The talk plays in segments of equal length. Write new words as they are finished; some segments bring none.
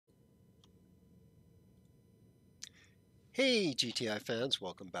Hey GTI fans,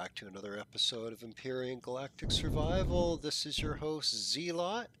 welcome back to another episode of Empyrion Galactic Survival. This is your host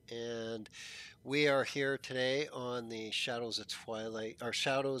Zelot, and we are here today on the Shadows of Twilight or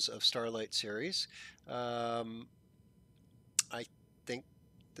Shadows of Starlight series. I think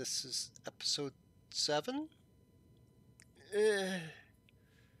this is episode 7. Eh,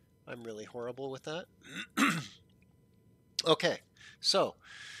 I'm really horrible with that. Okay, so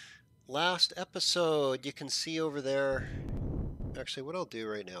last episode, you can see over there. Actually, what I'll do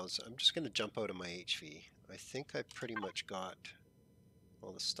right now is I'm just going to jump out of my HV. I think I pretty much got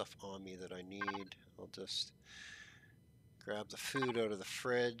all the stuff on me that I need. I'll just grab the food out of the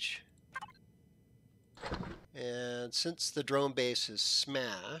fridge. And since the drone base is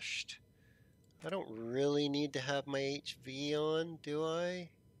smashed, I don't really need to have my HV on, do I?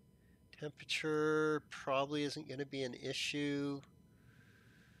 Temperature probably isn't going to be an issue.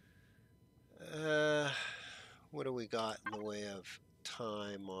 What do we got in the way of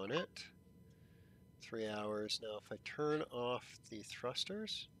time on it? 3 hours. Now if I turn off the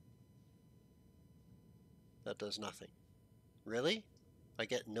thrusters, that does nothing. Really? I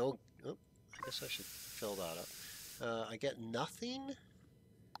get no... Oh, I guess I should fill that up. I get nothing?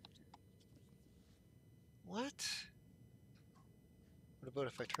 What? What about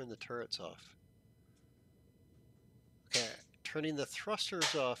if I turn the turrets off? Okay, turning the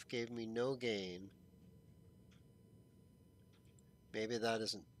thrusters off gave me no gain. Maybe that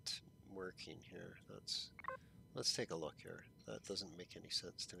isn't working here. Let's take a look here. That doesn't make any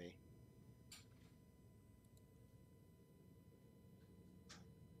sense to me.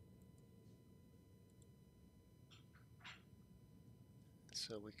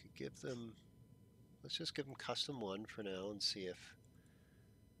 So we could give them... Let's just give them custom 1 for now and see if...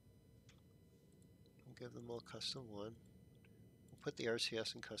 We'll give them all custom 1. We'll put the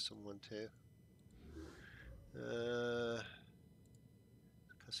RCS in custom 1 too.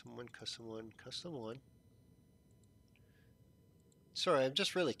 Custom 1, custom 1, custom 1. Sorry, I'm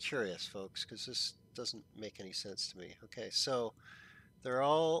just really curious, folks, because this doesn't make any sense to me. Okay, so they're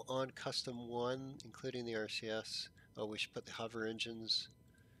all on custom 1, including the RCS. Oh, we should put the hover engines,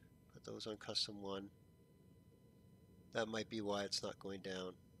 put those on custom 1. That might be why it's not going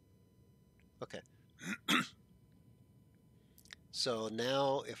down. Okay. So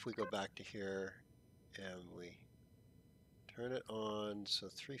now if we go back to here and we turn it on, so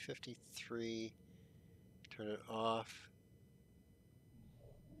 353, turn it off,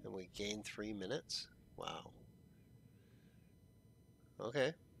 and we gain 3 minutes. Wow.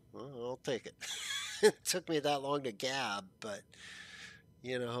 Okay, well, I'll take it. It took me that long to gab, but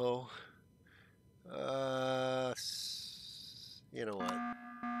you know, you know what?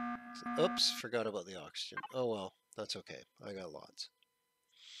 Oops, forgot about the oxygen. Oh well, that's okay. I got lots.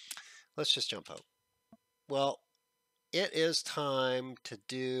 Let's just jump out. Well, it is time to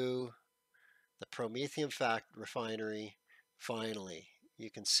do the Prometheum Refinery finally. You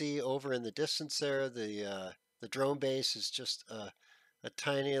can see over in the distance there, the drone base is just a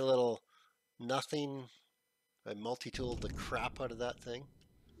tiny little nothing. I multi-tooled the crap out of that thing.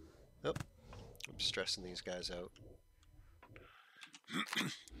 Oh, I'm stressing these guys out.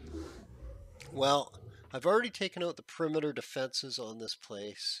 Well, I've already taken out the perimeter defenses on this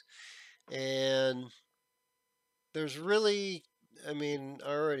place, and there's really, I mean,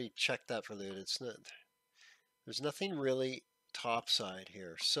 I already checked that for loot. It's not, there's nothing really topside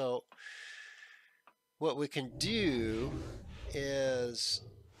here. So what we can do is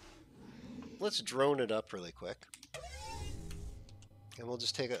let's drone it up really quick. And we'll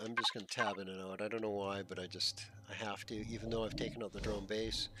just take it, I'm just going to tab in and out. I don't know why, but I have to, even though I've taken out the drone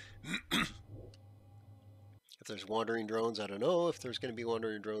base. If there's wandering drones, I don't know. If there's going to be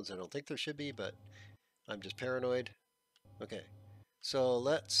wandering drones, I don't think there should be, but I'm just paranoid. Okay, so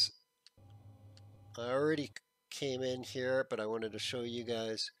let's, I already came in here, but I wanted to show you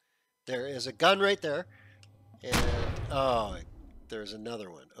guys. There is a gun right there. And, oh, there's another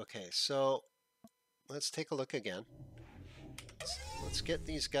one. Okay, so let's take a look again. Let's get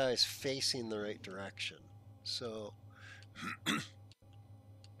these guys facing the right direction. So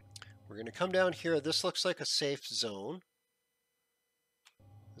we're going to come down here. This looks like a safe zone.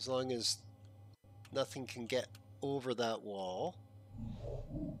 As long as nothing can get over that wall.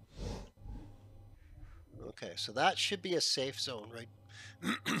 Okay, so that should be a safe zone right,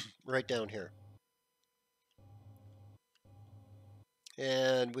 right down here.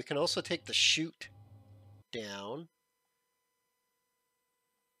 And we can also take the chute down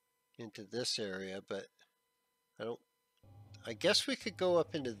into this area, but I guess we could go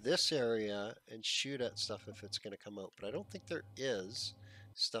up into this area and shoot at stuff if it's going to come out, but I don't think there is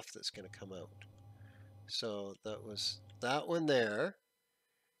stuff that's going to come out. so that was that one there.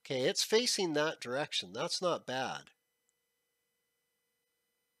 Okay, it's facing that direction. That's not bad.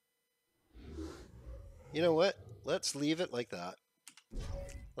 You know what? Let's leave it like that.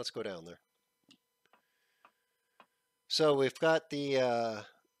 Let's go down there. So we've got the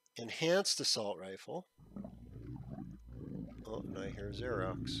enhanced assault rifle. Oh, and I hear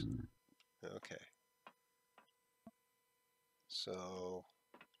Xerox. Okay. So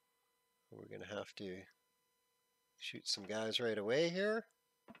we're going to have to shoot some guys right away here.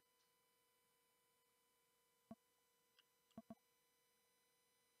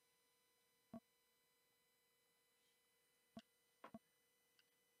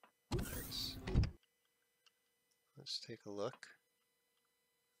 Let's take a look.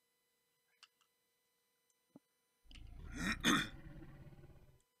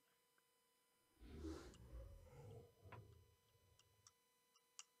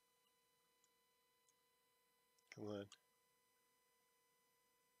 Come on.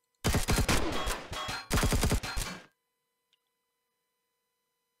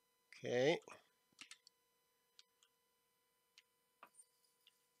 Okay.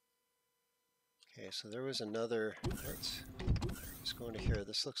 Okay, so there was another. Let's just go into here.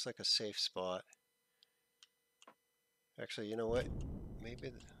 This looks like a safe spot. Actually, you know what?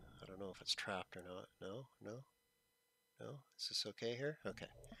 Maybe, I don't know if it's trapped or not. No, no, no. Is this okay here? Okay.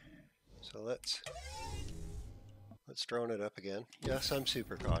 So let's drone it up again. Yes, I'm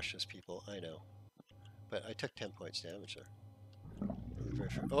super cautious, people. I know. But I took 10 points damage there.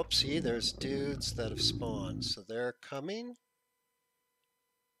 Oh, see, there's dudes that have spawned. So they're coming.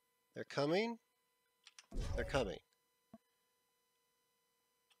 They're coming. They're coming.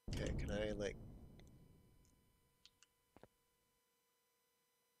 Okay, can I, like...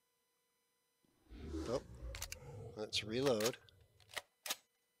 Oh, let's reload.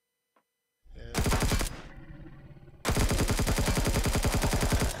 And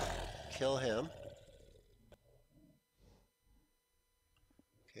kill him.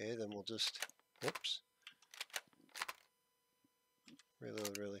 Okay, then we'll just... Oops.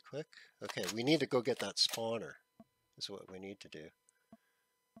 Reload really quick. Okay, we need to go get that spawner. Is what we need to do.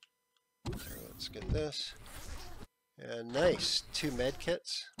 So let's get this. And nice, 2 med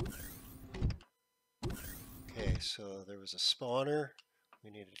kits. Okay, so there was a spawner. We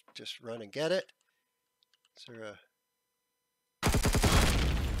need to just run and get it. Is there a...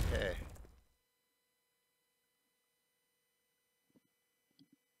 Okay.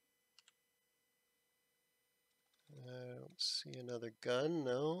 I don't see another gun,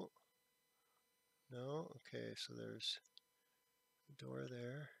 no. No, okay, so there's a door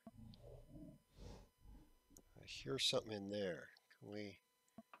there. I hear something in there. Can we...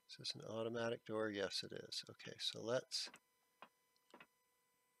 Is this an automatic door? Yes, it is. Okay, so let's...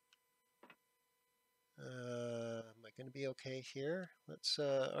 am I going to be okay here? Let's,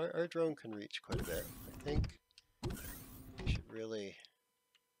 our drone can reach quite a bit. I think we should really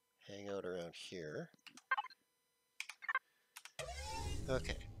hang out around here.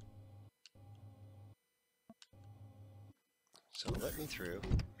 Okay. So let me through.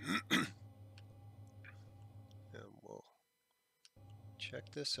 And we'll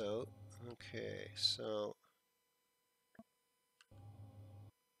check this out. Okay, so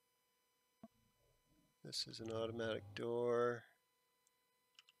this is an automatic door.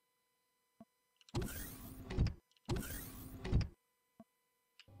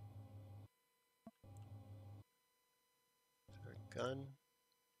 Gun?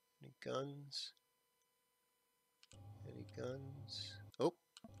 Any guns? Any guns? Oh,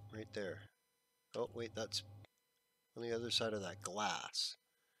 right there. Oh, wait, that's on the other side of that glass.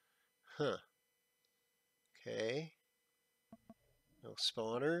 Huh. Okay. No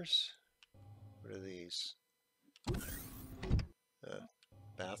spawners. What are these?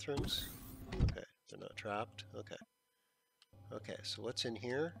 Bathrooms? Okay, they're not trapped. Okay. Okay, so what's in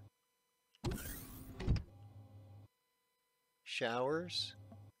here? Showers.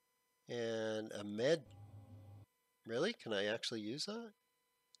 And a med. Really? Can I actually use that?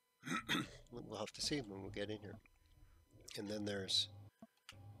 We'll have to see when we get in here. And then there's,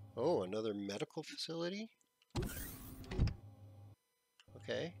 oh, another medical facility.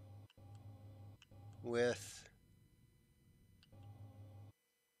 Okay. With,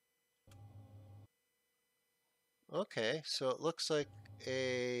 okay, so it looks like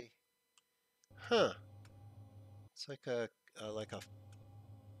a, huh. It's like a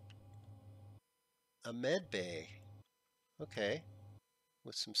med bay. Okay.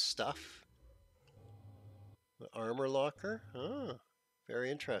 With some stuff. An armor locker. Oh,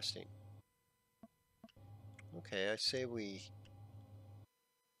 very interesting. Okay, I say we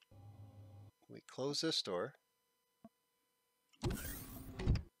we close this door,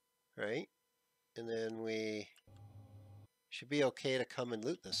 right? And then we should be okay to come and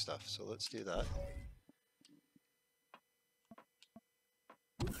loot this stuff. So let's do that.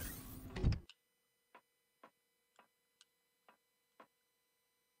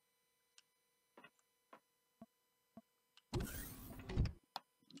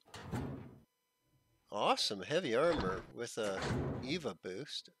 Awesome, heavy armor with a EVA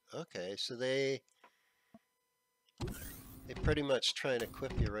boost. Okay, so they pretty much try and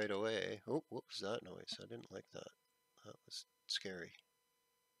equip you right away. Oh, what was that noise? I didn't like that. That was scary.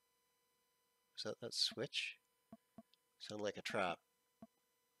 Is that switch? Sound like a trap.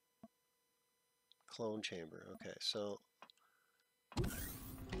 Clone chamber. Okay, so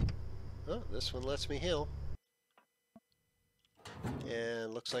oh, this one lets me heal.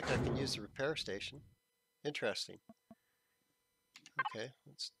 And looks like I can use the repair station. Interesting. Okay,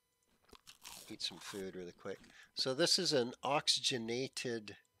 let's eat some food really quick. So this is an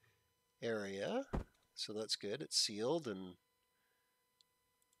oxygenated area. So that's good. It's sealed and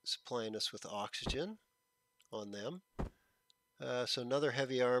supplying us with oxygen on them. So another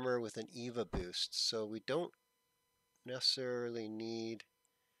heavy armor with an EVA boost. So we don't necessarily need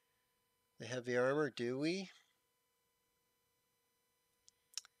the heavy armor, do we?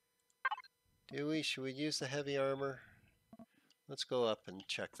 Should we use the heavy armor? Let's go up and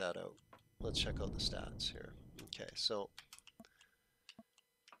check that out. Let's check out the stats here. Okay, so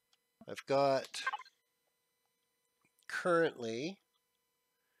I've got currently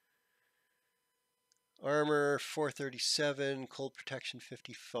armor 437, cold protection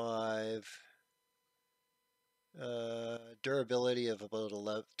 55, durability of about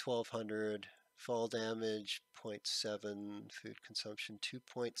 1200, fall damage 0.7, food consumption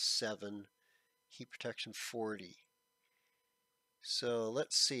 2.7, heat protection 40. So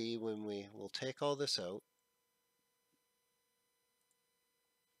let's see when we'll take all this out.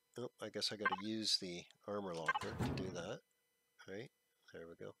 Oh, I guess I got to use the armor locker to do that. All right, there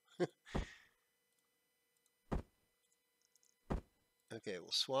we go. Okay,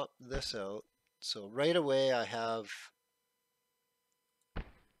 we'll swap this out. So right away I have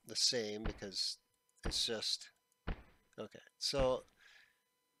the same because it's just, okay. So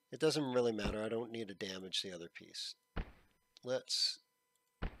it doesn't really matter. I don't need to damage the other piece. What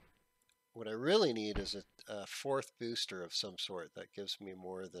I really need is a fourth booster of some sort that gives me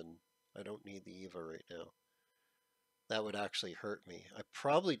more than, I don't need the EVA right now. That would actually hurt me. I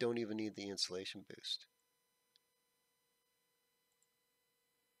probably don't even need the insulation boost.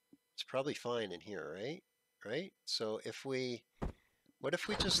 It's probably fine in here, right? Right? So what if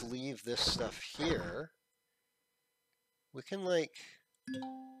we just leave this stuff here? We can like,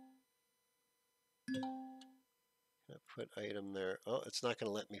 put item there. Oh, it's not going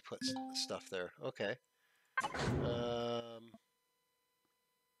to let me put stuff there. Okay.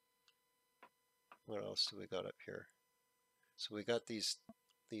 What else do we got up here? So we got these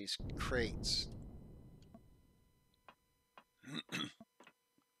crates.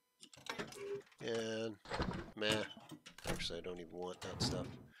 And meh. Actually, I don't even want that stuff.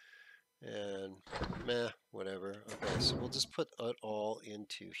 And meh, whatever. Okay, so we'll just put it all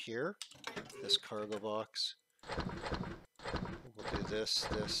into here, this cargo box. We'll do this.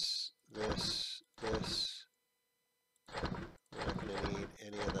 We're not going to need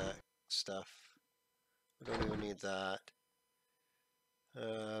any of that stuff. We don't even need that.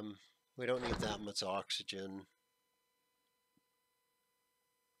 We don't need that much oxygen.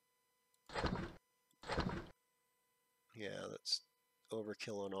 Yeah, that's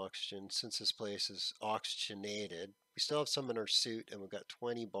overkill on oxygen. Since this place is oxygenated, we still have some in our suit, and we've got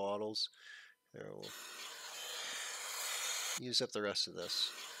 20 bottles. There, we'll use up the rest of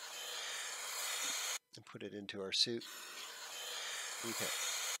this and put it into our suit. Okay.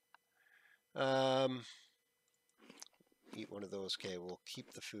 Eat one of those. Okay, we'll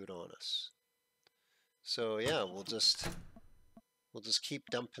keep the food on us. So yeah, we'll just keep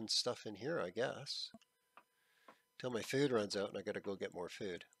dumping stuff in here, I guess, till my food runs out and I gotta go get more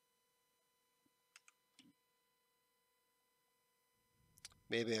food.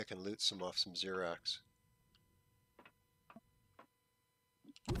 Maybe I can loot some off some Xerax.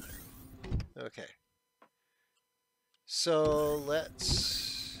 Okay. So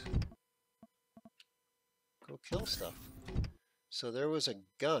let's go kill stuff. So there was a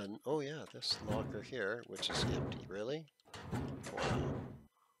gun. Oh yeah, this locker here, which is empty. Really? Wow.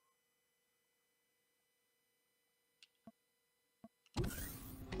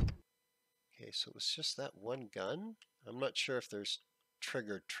 Okay, so it was just that one gun? I'm not sure if there's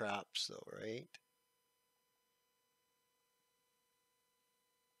triggered traps though, right?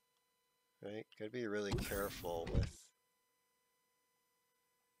 right? Gotta be really careful with.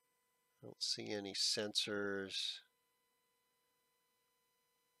 I don't see any sensors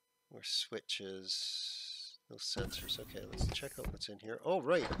or switches. No sensors. Okay, let's check out what's in here. Oh,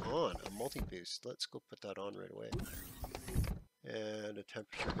 right, on a multi-boost. Let's go put that on right away. And a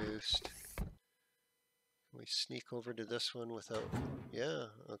temperature boost. Can we sneak over to this one without? Yeah,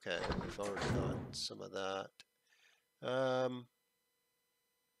 okay, we've already got some of that.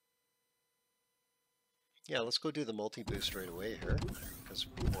 Yeah, let's go do the multi-boost right away here, because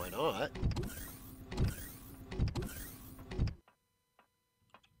why not?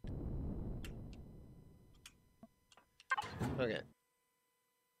 Okay,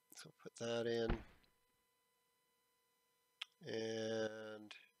 so put that in,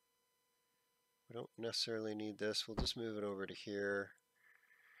 and we don't necessarily need this. We'll just move it over to here.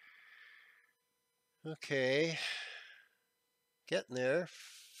 Okay, getting there.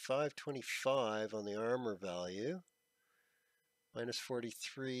 525 on the armor value. Minus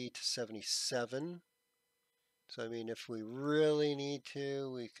 43 to 77. So I mean, if we really need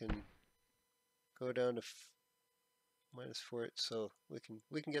to, we can go down to -4. So we can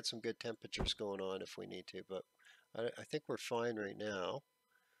get some good temperatures going on if we need to. But I think we're fine right now.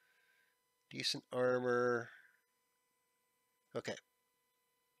 Decent armor. Okay.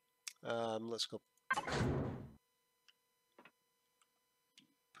 Let's go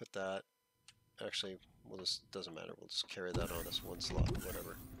put that. Actually, we'll just, doesn't matter. We'll just carry that on us one slot,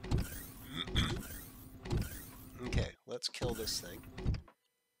 whatever. Okay, let's kill this thing.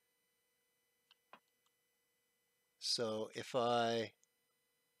 So if I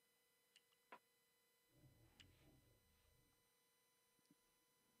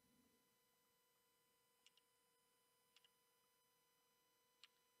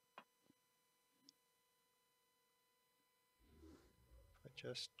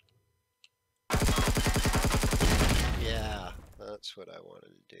just, yeah, that's what I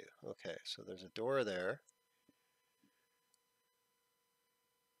wanted to do. Okay, so there's a door there.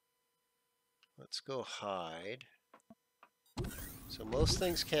 Let's go hide. So most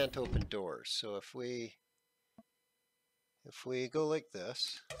things can't open doors. So if we go like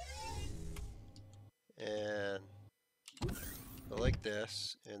this and go like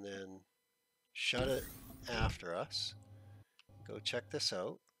this and then shut it after us, go check this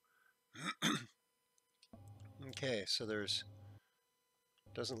out. Okay, so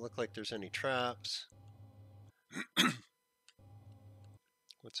doesn't look like there's any traps.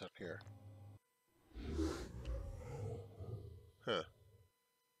 What's up here? Huh.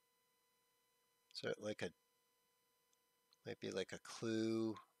 So like might be like a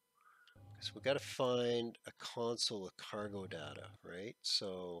clue. So we got to find a console with cargo data, right?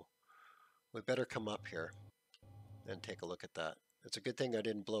 So we better come up here and take a look at that. It's a good thing I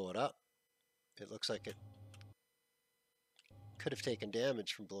didn't blow it up. It looks like it could have taken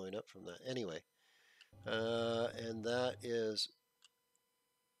damage from blowing up from that. Anyway, and that is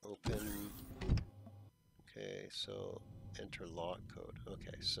open. Okay, so enter lock code.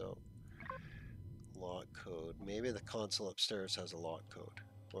 Okay, so lock code. Maybe the console upstairs has a lock code,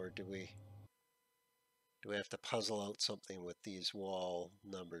 or do we have to puzzle out something with these wall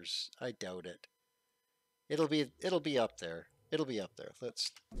numbers? I doubt it. It'll be up there. It'll be up there.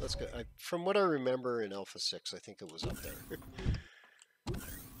 Let's go. From what I remember in Alpha 6, I think it was up there.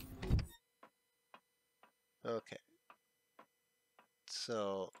 Okay.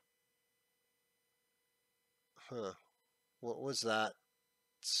 So, what was that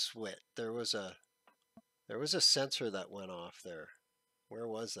switch? There was a sensor that went off there. Where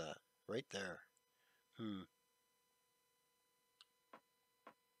was that? Right there.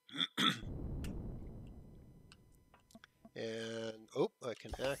 And oh, I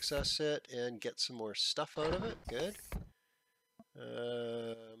can access it and get some more stuff out of it. Good.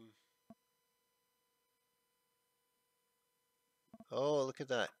 Oh, look at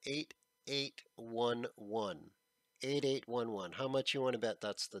that. 8811. 8811. How much you want to bet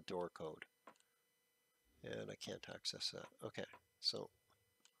that's the door code? And I can't access that. Okay, so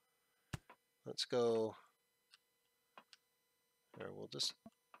let's go. All right, we'll just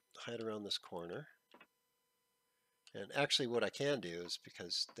hide around this corner. And actually what I can do is,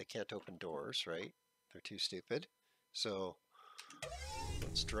 because they can't open doors, right? They're too stupid. So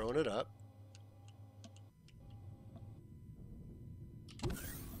let's drone it up.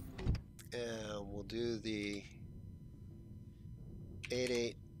 And we'll do the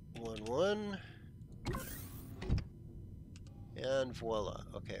 8811. And voila.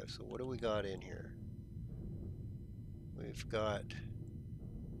 Okay, so what do we got in here? We've got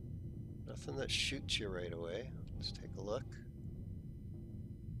nothing that shoots you right away. Let's take a look.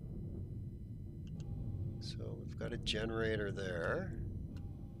 So we've got a generator there.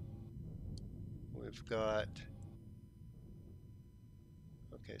 We've got,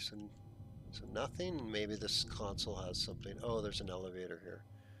 okay, so nothing. Maybe this console has something. Oh, there's an elevator here.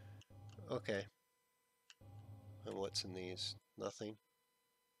 Okay. And what's in these? Nothing.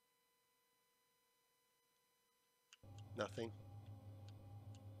 Nothing.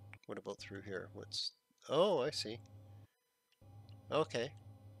 What about through here? What's, oh, I see. Okay.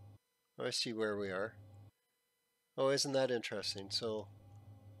 Oh, I see where we are. Oh, isn't that interesting? So,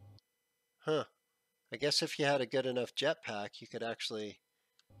 huh. I guess if you had a good enough jetpack, you could actually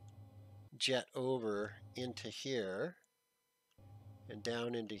jet over into here and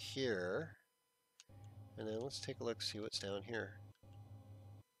down into here. And then let's take a look, see what's down here.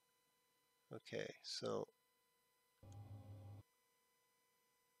 Okay, so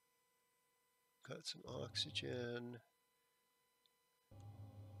got some oxygen.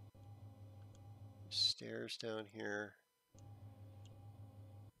 Stairs down here.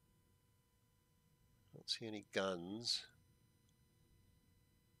 Don't see any guns.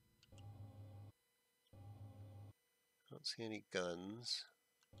 Don't see any guns.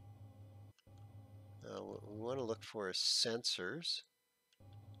 What we want to look for is sensors,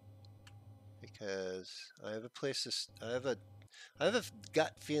 because I have a place to, I have a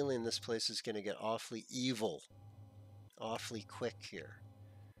gut feeling this place is going to get awfully evil, awfully quick here.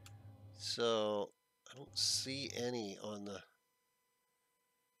 So I don't see any on the.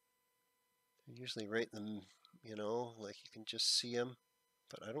 They're usually right in the, you know, like you can just see them,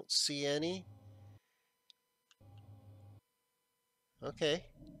 but I don't see any. Okay,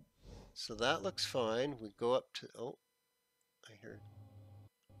 so that looks fine. We go up to, oh, I hear,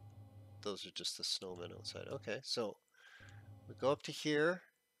 those are just the snowmen outside. Okay, so we go up to here,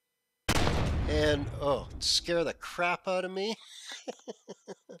 and oh, scare the crap out of me.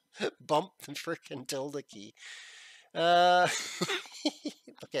 Bump the frickin' tilde key.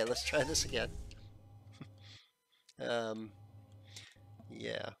 Okay, let's try this again.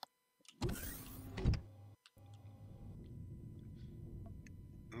 Yeah.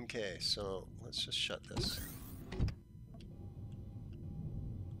 Okay, so let's just shut this.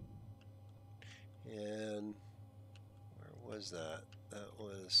 And where was that? That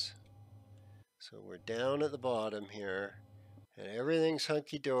was, so we're down at the bottom here, and everything's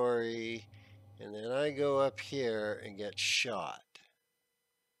hunky-dory, and then I go up here and get shot.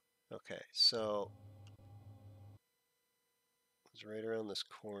 Okay, so it's right around this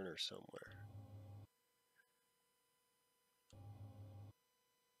corner somewhere.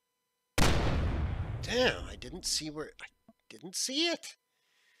 Damn, I didn't see where, I didn't see it.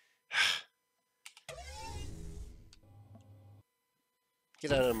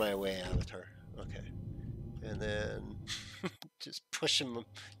 Get out of my way, Avatar. Okay. And then just pushing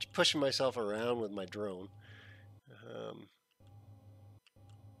myself around with my drone.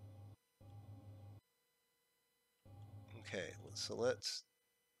 Okay, so let's.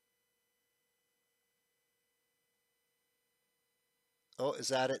 Oh, is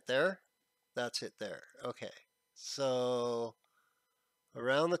that it there? That's it there. Okay. So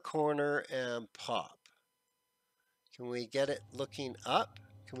around the corner and pop. Can we get it looking up?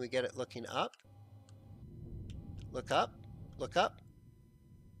 Can we get it looking up? Look up. Look up.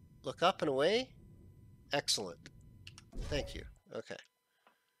 Look up and away. Excellent. Thank you. Okay.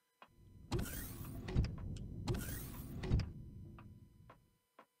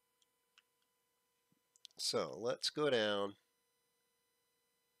 So let's go down.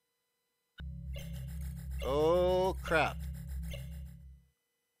 Oh, crap.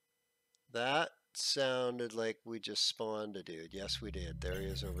 That sounded like we just spawned a dude. Yes, we did. There he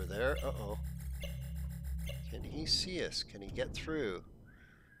is over there. Uh-oh. Can he see us? Can he get through?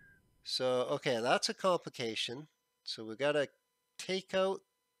 So, okay, that's a complication. So we got to take out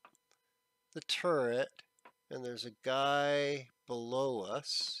the turret, and there's a guy below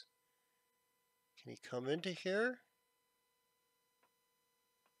us. Can he come into here?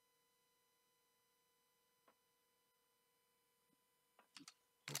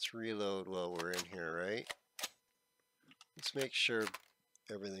 Let's reload while we're in here, right? Let's make sure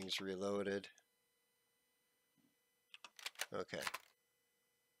everything's reloaded. Okay.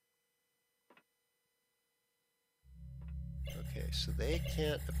 Okay, so they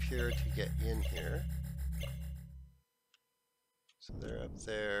can't appear to get in here. So they're up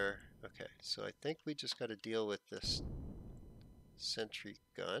there. Okay, so I think we just got to deal with this sentry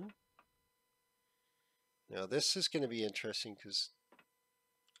gun. Now this is going to be interesting because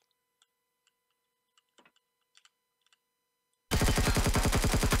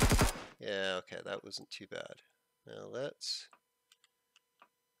yeah, okay, that wasn't too bad. Now let's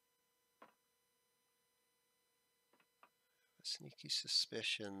Sneaky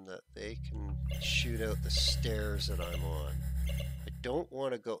suspicion that they can shoot out the stairs that I'm on. I don't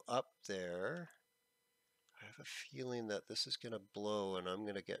want to go up there. I have a feeling that this is going to blow and I'm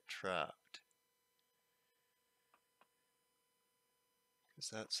going to get trapped. Because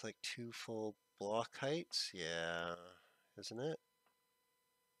that's like 2 full block heights. Yeah, isn't it?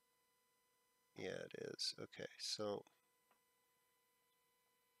 Yeah, it is. Okay, so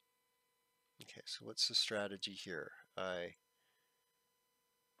what's the strategy here?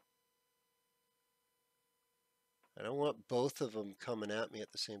 I don't want both of them coming at me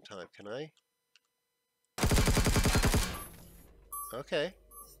at the same time. Can I? Okay.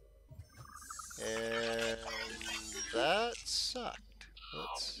 And that sucked.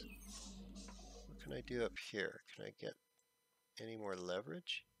 What can I do up here? Can I get any more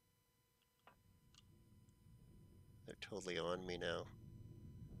leverage? They're totally on me now.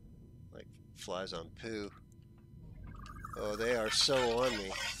 Like flies on poo. Oh, they are so on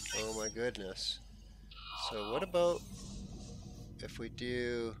me. Oh my goodness. So what about if we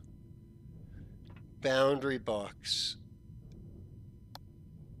do boundary box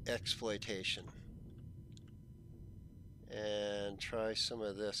exploitation and try some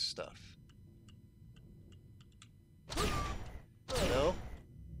of this stuff? No?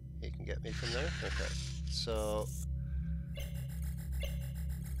 He can get me from there? Okay. So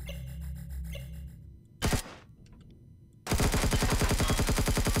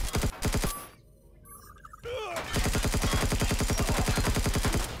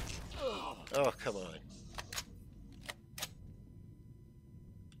oh, come on.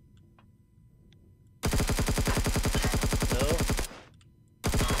 No?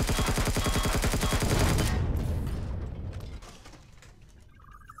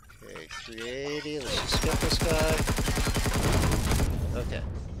 Okay, 380. Let's just get this guy. Okay.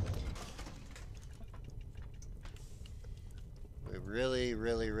 We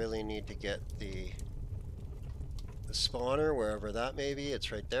really need to get the spawner, wherever that may be.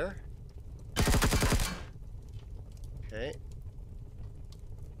 It's right there. Okay.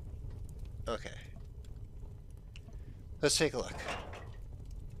 Okay. Let's take a look.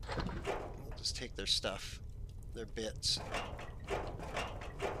 We'll just take their stuff, their bits.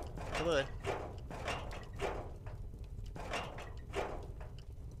 Come on.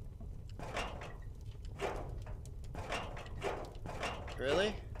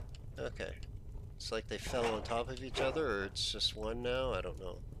 Really? Okay. It's like they fell on top of each other, or it's just one now? I don't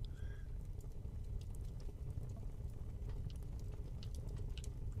know.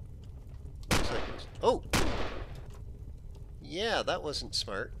 Looks like it's... Oh! Yeah, that wasn't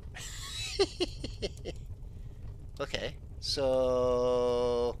smart. Okay,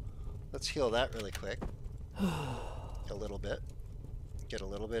 so let's heal that really quick. A little bit. Get a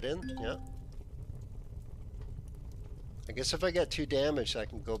little bit in, yeah. I guess if I get 2 damage, I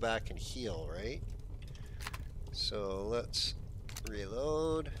can go back and heal, right? So let's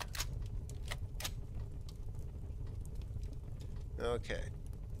reload. Okay.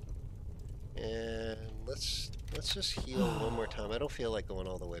 And let's just heal one more time. I don't feel like going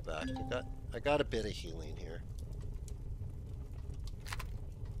all the way back. I got a bit of healing here.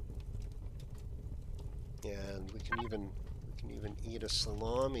 And we can even eat a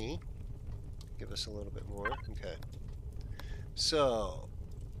salami. Give us a little bit more. Okay. So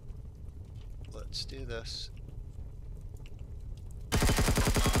let's do this.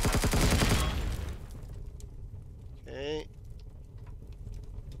 Okay.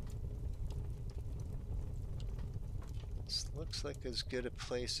 This looks like as good a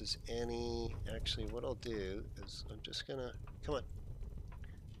place as any. Actually, what I'll do is I'm just gonna, come on.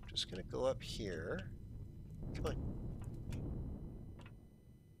 I'm just gonna go up here. Come on.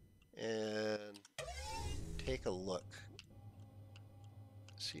 And take a look.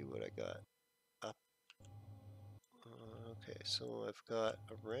 See what I got. Up. Okay, so I've got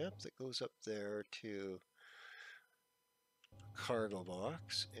a ramp that goes up there to cargo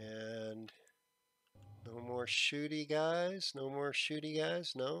box, and no more shooty guys. No more shooty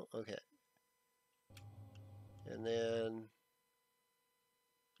guys. No? Okay. And then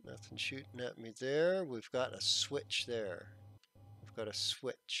nothing shooting at me there. We've got a switch there. We've got a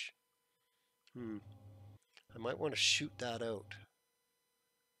switch. I might want to shoot that out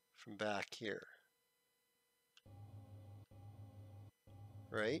from back here.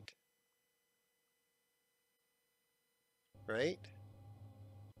 Right? Right?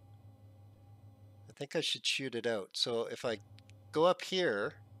 I think I should shoot it out. So if I go up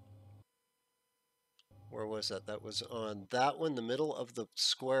here, where was that? That was on that one, the middle of the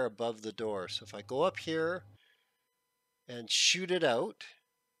square above the door. So if I go up here and shoot it out.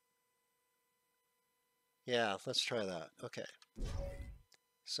 Yeah, let's try that. Okay.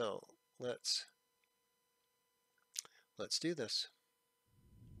 So let's do this.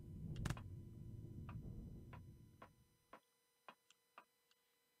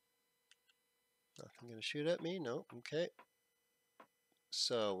 Nothing gonna shoot at me? No. Okay.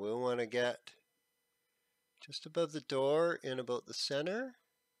 So we want to get just above the door in about the center.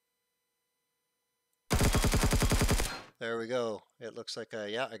 There we go. It looks like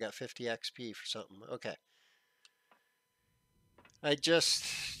yeah, I got 50 XP for something. Okay. I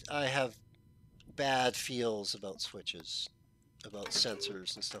have bad feels about switches, about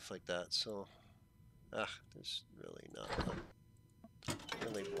sensors and stuff like that. So, there's really not. I don't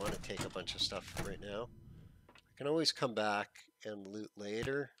really want to take a bunch of stuff right now. I can always come back and loot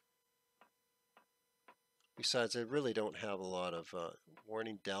later. Besides, I really don't have a lot of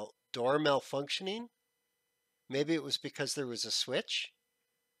warning door malfunctioning. Maybe it was because there was a switch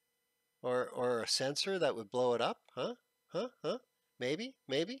or a sensor that would blow it up. Huh? Maybe.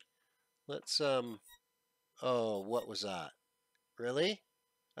 Let's oh, what was that? Really?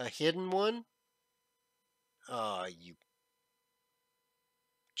 A hidden one? Oh, you.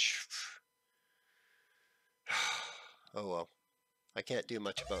 Oh well. I can't do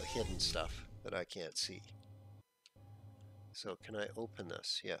much about hidden stuff that I can't see. So can I open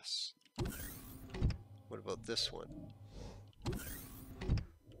this? Yes. What about this one?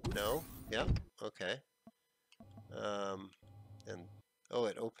 No? Yeah. Okay. And oh,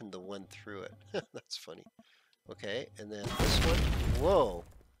 it opened the one through it. That's funny. Okay, and then this one. Whoa.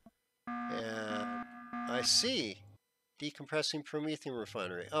 And I see. Decompressing Promethean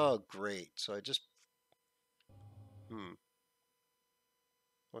Refinery. Oh, great. So I just...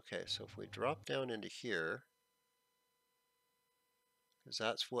 Okay, so if we drop down into here, because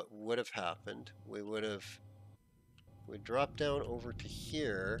that's what would have happened, we drop down over to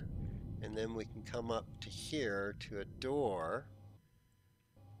here, and then we can come up to here to a door.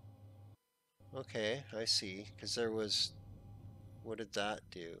 Okay, I see, because there was... What did that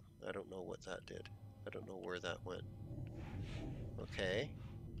do? I don't know what that did. I don't know where that went. Okay,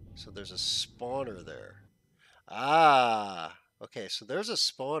 so there's a spawner there. Ah, okay, so there's a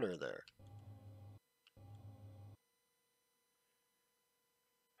spawner there.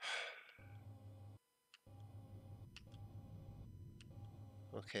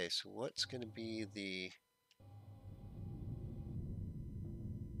 Okay, so what's going to be the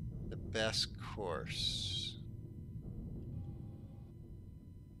best course?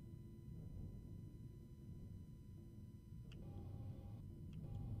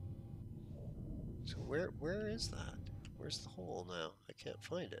 So where is that? Where's the hole now? I can't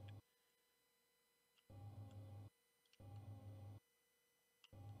find it.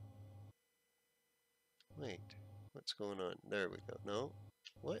 Wait, what's going on? There we go. No,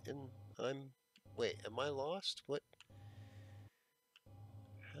 what in... Wait, am I lost? What?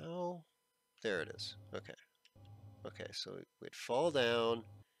 How? There it is. Okay. Okay, so we'd fall down.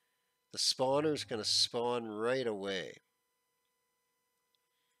 The spawner's going to spawn right away.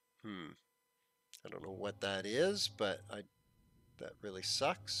 I don't know what that is, but that really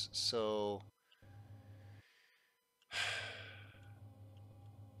sucks. So if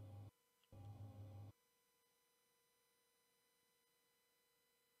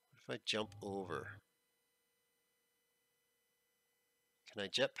I jump over, can I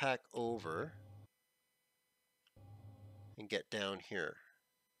jetpack over and get down here?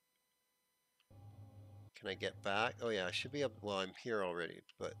 Can I get back? Oh yeah, I should be able, well, I'm here already,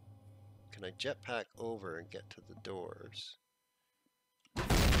 but can I jetpack over and get to the doors?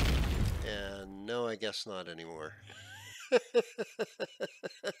 And no, I guess not anymore.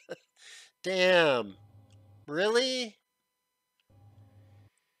 Damn. Really?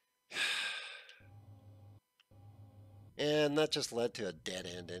 And that just led to a dead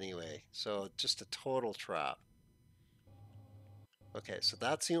end anyway. So just a total trap. Okay, so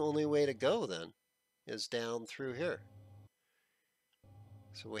that's the only way to go then, is down through here.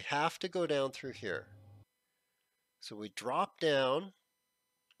 So we have to go down through here. So we drop down.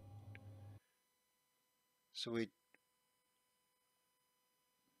 So we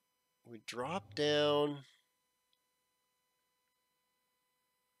drop down.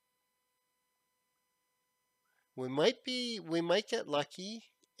 We might get lucky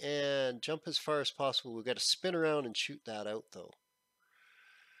and jump as far as possible. We've got to spin around and shoot that out though.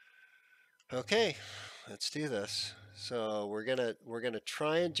 Okay, let's do this. So we're gonna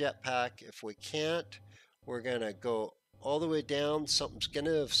try and jetpack. If we can't, we're gonna go all the way down. Something's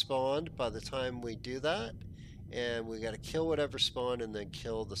gonna have spawned by the time we do that. And we gotta kill whatever spawned and then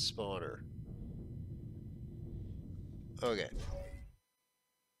kill the spawner. Okay.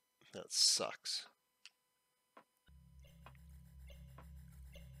 That sucks.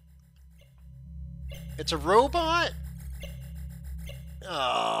 It's a robot?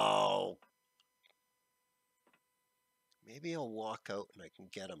 Oh. Maybe I'll walk out and I can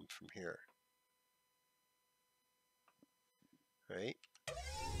get him from here. Right?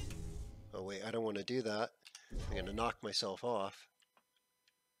 Oh wait, I don't want to do that. I'm going to knock myself off.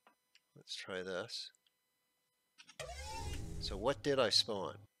 Let's try this. So what did I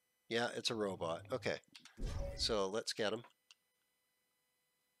spawn? Yeah, it's a robot. Okay. So let's get him.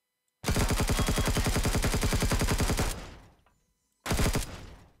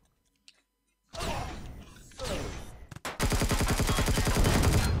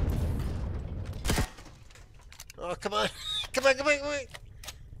 Oh, come on. Come on, come on, come on.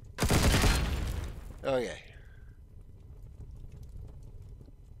 Okay.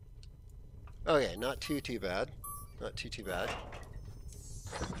 Okay, not too bad. Not too bad.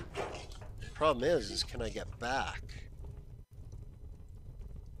 Problem is can I get back?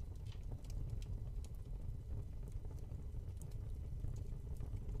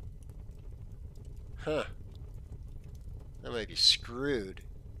 Huh. I might be screwed.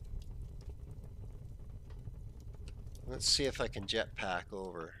 Let's see if I can jetpack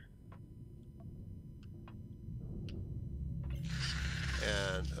over.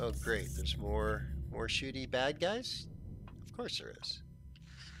 And, oh great, there's more shooty bad guys? Of course there is.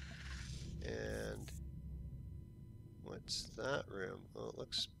 And what's that room? Oh, it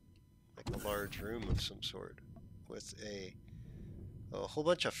looks like a large room of some sort with a whole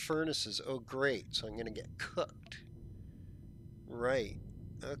bunch of furnaces. Oh great, so I'm gonna get cooked. Right,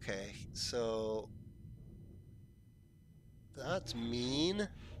 okay, so that's mean.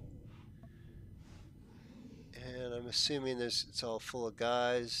 And I'm assuming it's all full of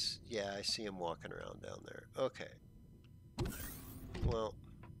guys. Yeah, I see him walking around down there. Okay. Well,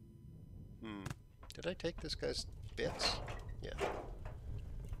 did I take this guy's bits? Yeah.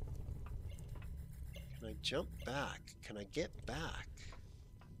 Can I jump back? Can I get back?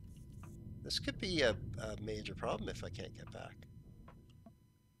 This could be a major problem if I can't get back.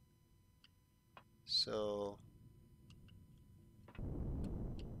 So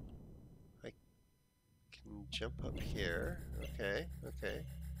I can jump up here. Okay, okay.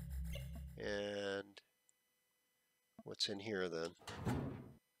 And what's in here then?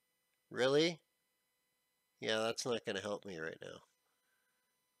 Really? Yeah, that's not going to help me right now.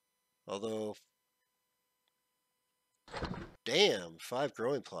 Although, damn, 5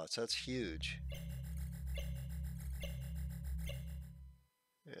 growing plots, that's huge.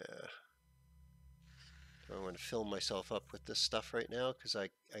 Yeah. Do I want to fill myself up with this stuff right now? Because I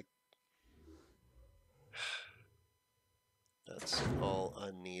that's all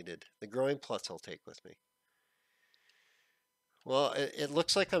unneeded. The growing plots I'll take with me. Well, it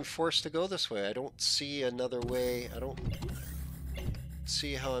looks like I'm forced to go this way. I don't see another way. I don't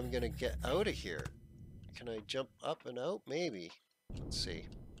see how I'm going to get out of here. Can I jump up and out? Maybe. Let's see.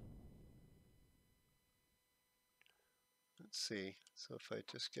 Let's see. So if I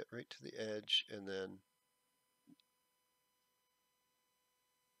just get right to the edge and then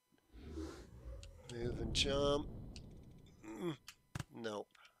move and jump. Nope.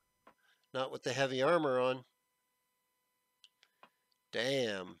 Not with the heavy armor on.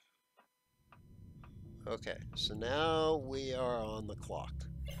 Damn. Okay, so now we are on the clock.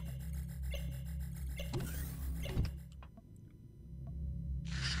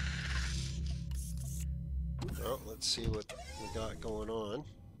 Well, let's see what we got going on.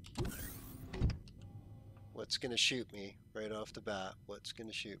 What's going to shoot me right off the bat? What's going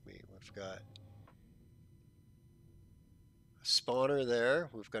to shoot me? We've got a spawner there.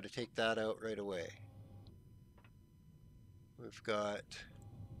 We've got to take that out right away. We've got...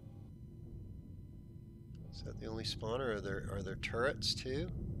 Is that the only spawner? Are there turrets too?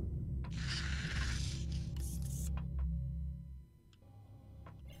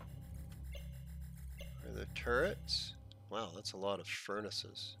 Are there turrets? Wow, that's a lot of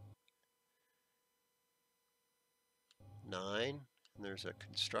furnaces. 9, and there's a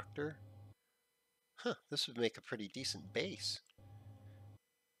constructor. Huh, this would make a pretty decent base.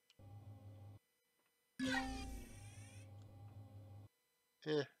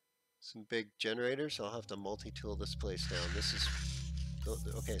 Some big generators. I'll have to multi-tool this place down. This is...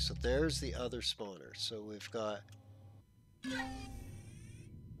 Okay, so there's the other spawner. So we've got...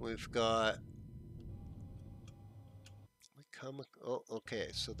 Oh, okay,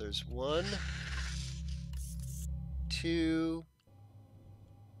 so there's 1, 2,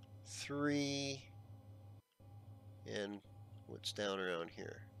 3, and what's down around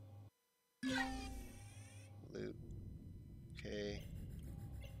here? Loot. Okay.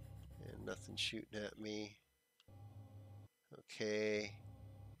 And nothing shooting at me. Okay.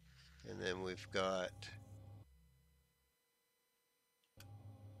 And then we've got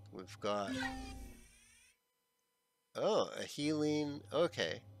oh, a healing,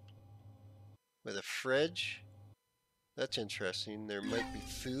 okay. With a fridge. That's interesting. There might be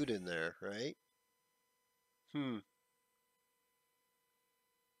food in there, right? Hmm.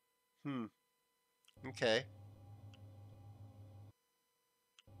 Okay.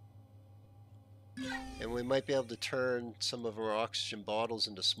 And we might be able to turn some of our oxygen bottles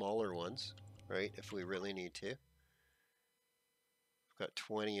into smaller ones, right? If we really need to. We've got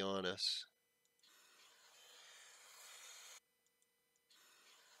 20 on us.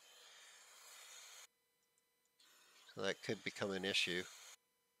 So that could become an issue.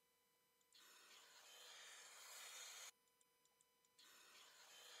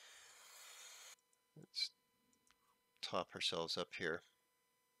 Let's top ourselves up here.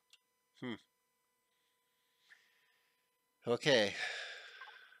 Okay.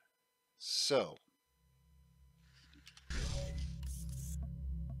 So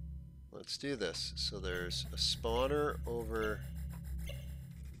let's do this. So there's a spawner over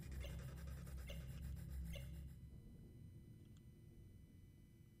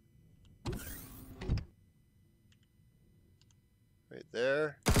right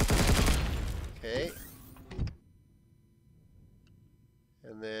there. Okay.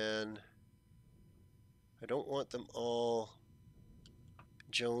 And then I don't want them all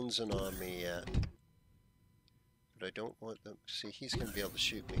jonesing on me yet. But I don't want them. See, he's going to be able to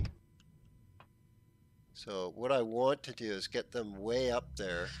shoot me. So what I want to do is get them way up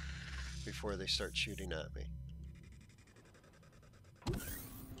there before they start shooting at me.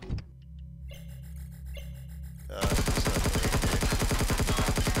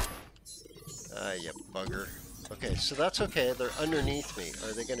 You bugger. Okay, so that's okay. They're underneath me.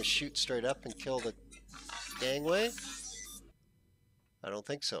 Are they going to shoot straight up and kill the gangway? I don't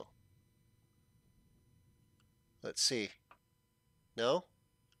think so. Let's see. No?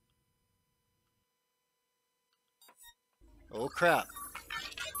 Oh crap.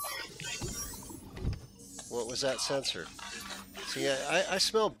 What was that sensor? See, I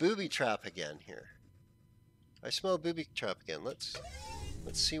smell booby trap again here. I smell booby trap again. Let's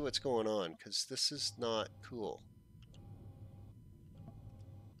see what's going on, because this is not cool.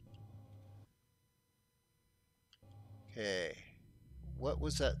 Okay. What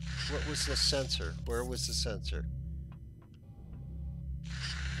was that? What was the sensor? Where was the sensor?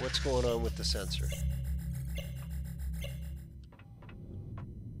 What's going on with the sensor?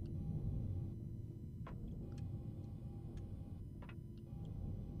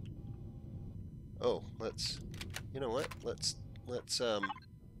 Oh, you know what? Let's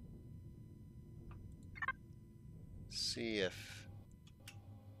see if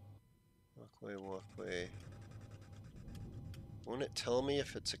walkway. Won't it tell me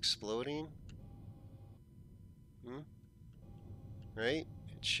if it's exploding? Right?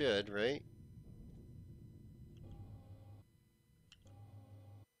 It should, right?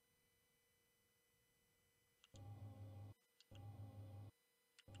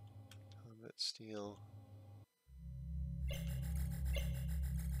 Combat steel.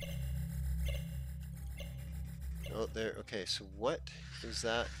 Oh, there. Okay, so what is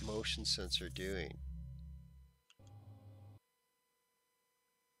that motion sensor doing?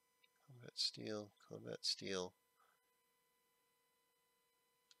 Combat steel, combat steel.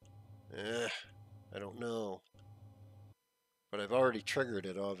 I don't know. But I've already triggered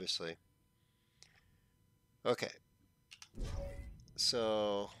it, obviously. Okay.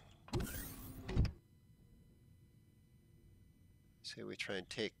 So, say we try and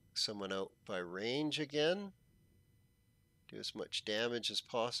take someone out by range again. Do as much damage as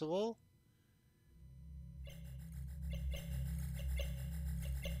possible.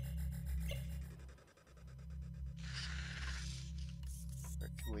 Or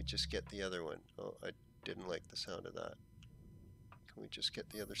can we just get the other one? Oh, I didn't like the sound of that. Can we just get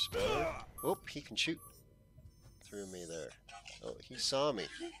the other spawner? Oh, he can shoot through me there. Oh, he saw me.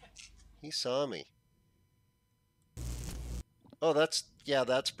 He saw me. Oh, that's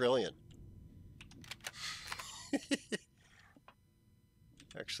brilliant.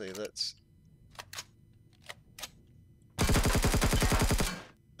 Actually, let's...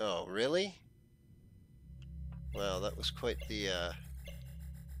 Oh, really? Wow, that was quite the,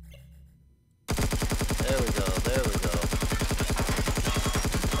 There we go, there we go.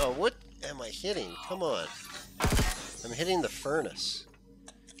 Oh, what am I hitting? Come on. I'm hitting the furnace.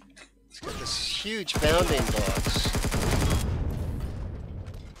 It's got this huge bounding box.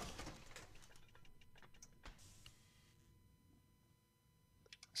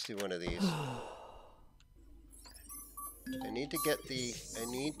 Let's do one of these. I need to get the... I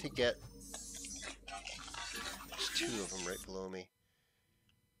need to get... There's two of them right below me.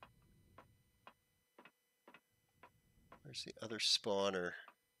 Where's the other spawner?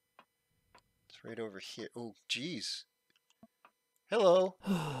 It's right over here. Oh, jeez. Hello.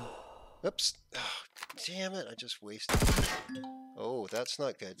 Oops. Oh, damn it. I just wasted it. Oh, that's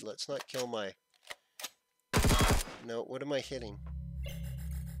not good. Let's not kill my... No, what am I hitting?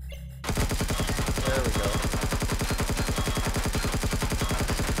 There we go.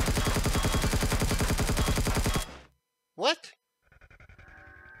 What?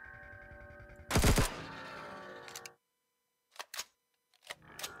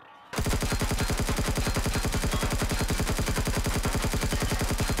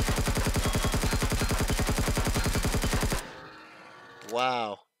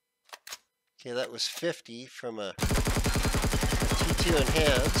 Wow. Okay, that was 50 from a T2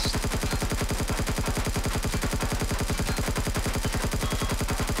 enhanced.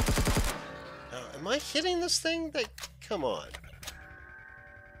 Now, am I hitting this thing? Come on.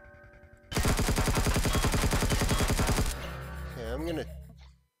 Okay, I'm gonna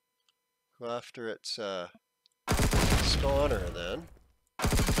go after its spawner then.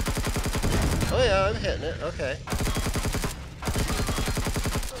 Oh yeah, I'm hitting it. Okay.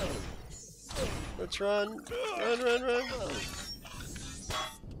 Let's run. Run, run, run.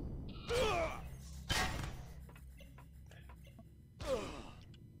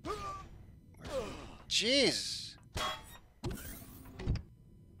 Jeez.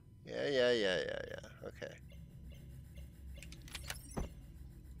 Yeah. Okay.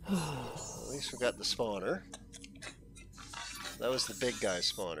 At least we got the spawner. That was the big guy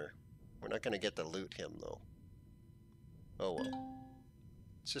spawner. We're not going to get to loot him though. Oh well.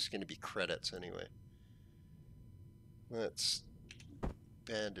 It's just going to be credits anyway. Let's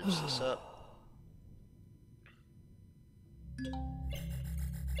bandage this up.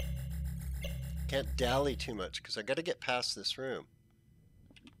 Can't dally too much because I got to get past this room.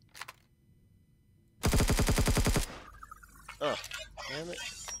 Oh, damn it.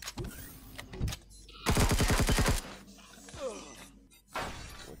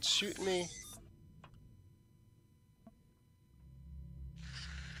 What's shooting me?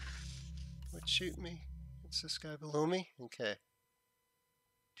 What's shooting me? It's this guy below me? Okay.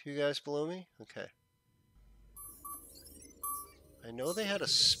 Two guys below me? Okay. I know they had a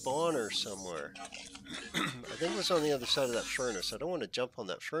spawner somewhere. I think it was on the other side of that furnace. I don't want to jump on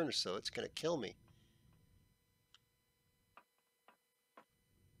that furnace though. It's going to kill me.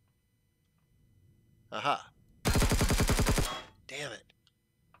 Aha. Damn it.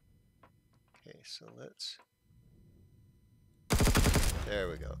 Okay, so let's... There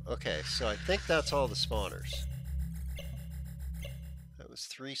we go. Okay, so I think that's all the spawners. That was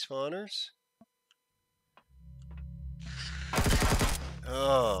 3 spawners.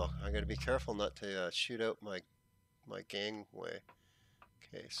 Oh, I gotta be careful not to shoot out my gangway.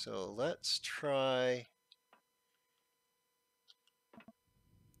 Okay, so let's try...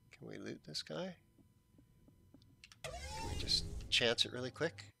 Can we loot this guy? Can we just chance it really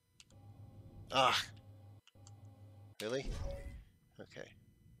quick? Ah! Really? Okay.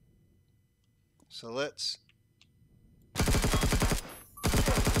 So let's...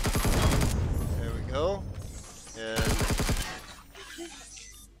 There we go. And...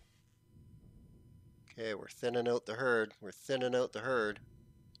 Okay, we're thinning out the herd. We're thinning out the herd.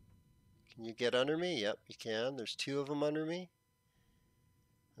 Can you get under me? Yep, you can. There's 2 of them under me.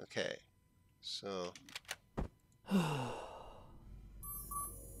 Okay. So...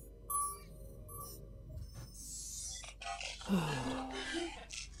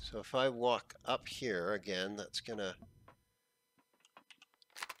 So if I walk up here again, that's gonna...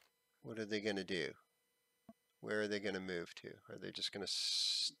 What are they gonna do? Where are they gonna move to? Are they just gonna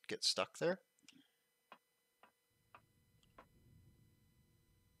get stuck there?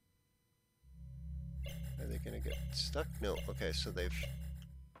 Are they gonna get stuck? No. Okay, so they've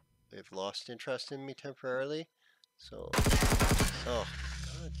lost interest in me temporarily. So, oh,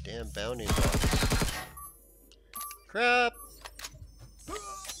 god damn bounding dogs. Crap!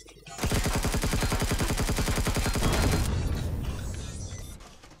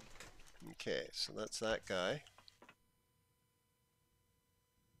 Okay, so that's that guy.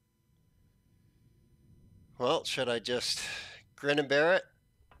 Well, should I just grin and bear it?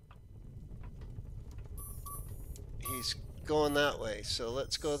 He's going that way, so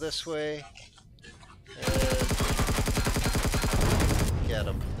let's go this way and get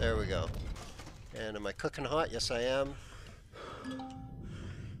him. There we go. And am I cooking hot? Yes, I am.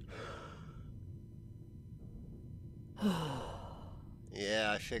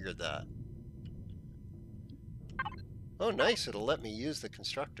 Yeah, I figured that. Oh, nice. It'll let me use the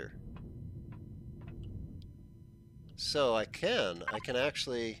constructor. So I can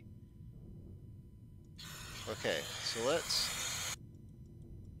actually... Okay, so let's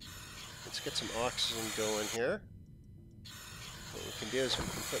get some oxygen going here. What we can do is we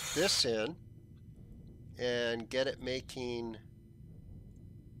can put this in and get it making...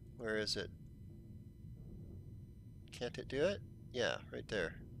 Where is it? Can't it do it? Yeah, right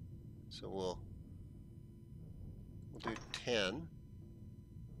there. So we'll do 10.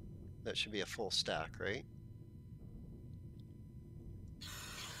 That should be a full stack, right?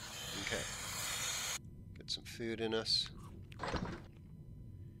 Okay. Get some food in us.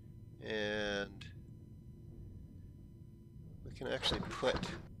 And we can actually put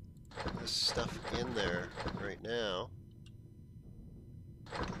this stuff in there right now.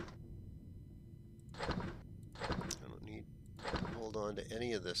 I don't need to hold on to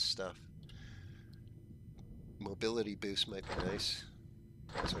any of this stuff. Mobility boost might be nice.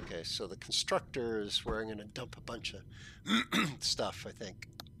 It's okay. So the constructor is where I'm going to dump a bunch of stuff, I think.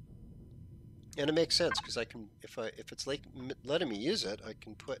 And it makes sense because I can, if it's like letting me use it, I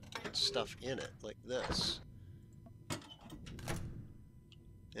can put stuff in it like this,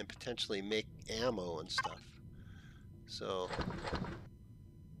 and potentially make ammo and stuff. So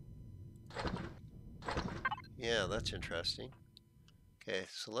yeah, that's interesting. Okay,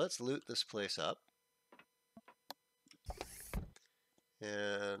 so let's loot this place up.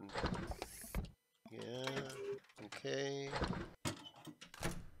 And yeah, okay.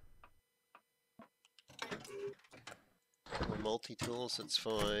 More multi-tools, that's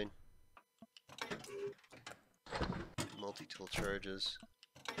fine. Multi-tool charges.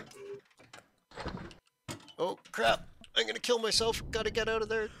 Oh crap! I'm gonna kill myself. Gotta get out of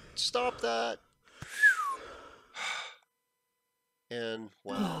there. Stop that. And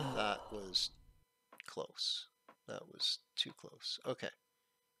wow, that was close. That was too close. Okay.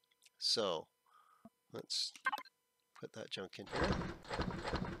 So let's put that junk in here.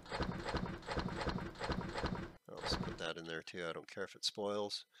 I'll just put that in there too. I don't care if it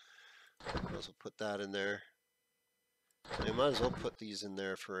spoils. Might as well put that in there. So I might as well put these in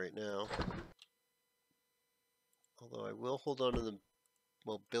there for right now. Although I will hold on to the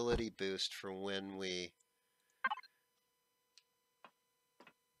mobility boost for when we...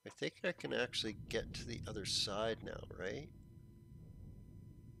 I think I can actually get to the other side now, right?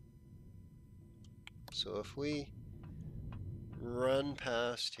 So if we run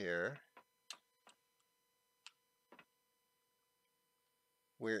past here,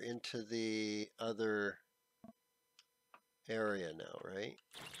 we're into the other area now, right?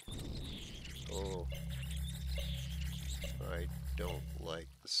 Oh, I don't like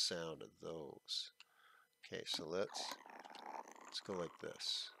the sound of those. Okay, so let's go like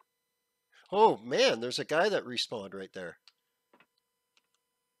this. Oh man, there's a guy that respawned right there.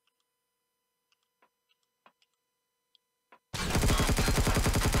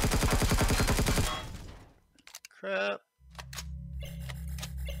 Crap.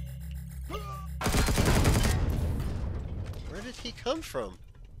 Where did he come from?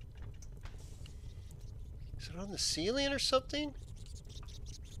 Is it on the ceiling or something?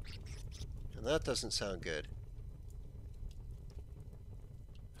 And that doesn't sound good.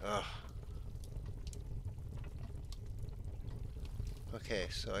 Ugh. Okay,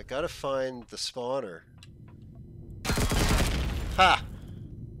 so I gotta find the spawner. Ha!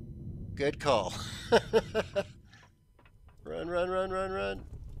 Good call. Run, run, run, run, run.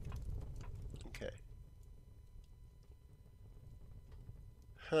 Okay.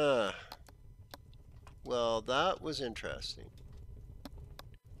 Huh. Well, that was interesting.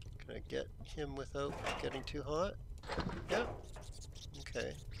 Can I get him without getting too hot? Yep.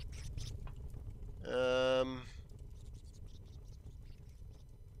 Okay. I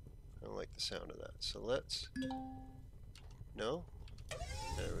don't like the sound of that. So let's... No?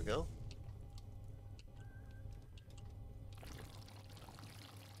 There we go.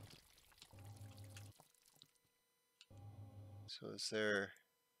 So is there...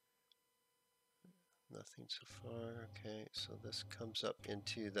 Nothing so far. Okay, so this comes up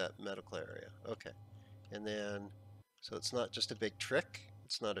into that medical area. Okay. And then... So it's not just a big trick.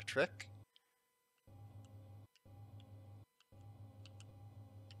 It's not a trick.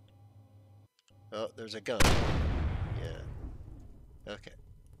 Oh, there's a gun. Yeah. Okay.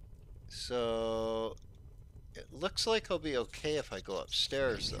 So it looks like I'll be okay if I go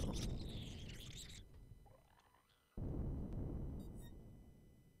upstairs, though.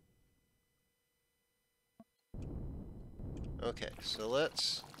 Okay, so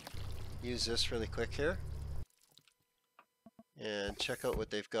let's use this really quick here and check out what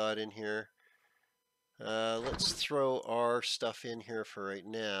they've got in here. Let's throw our stuff in here for right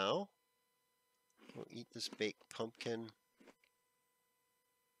now. We'll eat this baked pumpkin.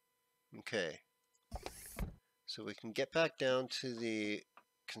 Okay. So we can get back down to the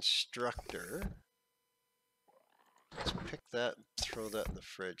constructor. Let's pick that, throw that in the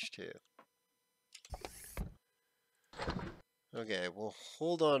fridge too. Okay, we'll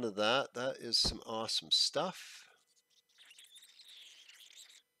hold on to that. That is some awesome stuff.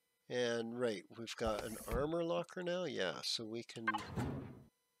 And right, we've got an armor locker now. Yeah, so we can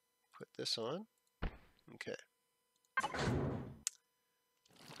put this on. Okay.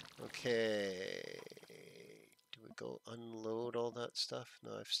 Okay. Do we go unload all that stuff?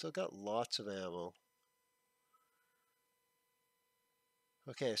 No, I've still got lots of ammo.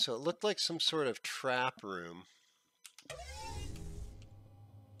 Okay, so it looked like some sort of trap room.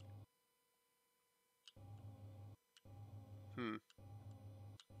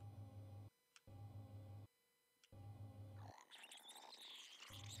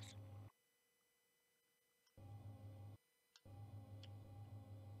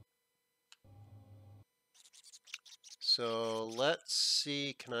 So let's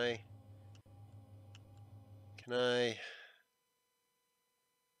see, can I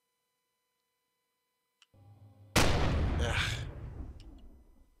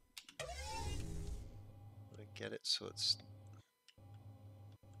get it so it's,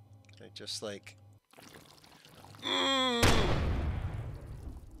 can I just like, come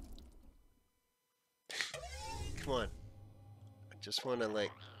on, I just want to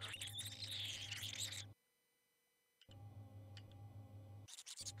like,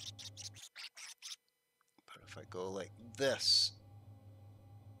 but if I go like this,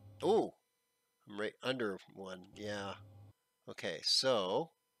 oh, I'm right under one, yeah, okay, so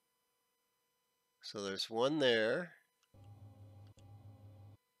there's one there,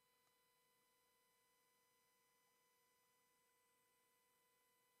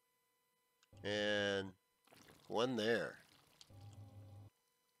 and one there.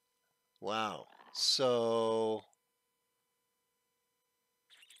 Wow. So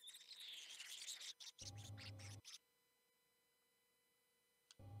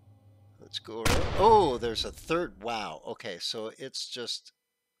let's go around. Oh, there's a third. Wow. Okay, so it's just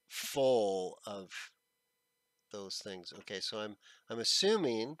full of those things. Okay, so I'm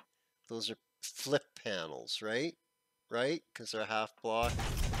assuming those are flip panels, right? Right? Because they're half block.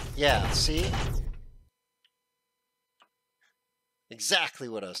 Yeah, see? Exactly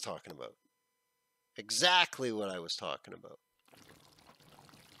what I was talking about. Exactly what I was talking about.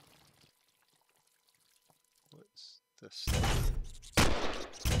 What's this stuff?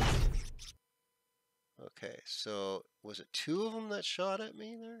 Okay, so was it two of them that shot at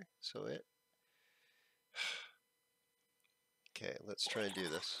me there? So it... Okay, let's try and do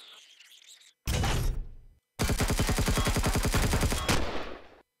this.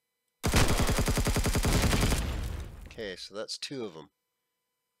 Okay, so that's two of them.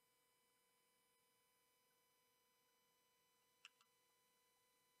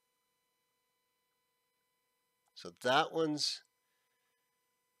 So that one's...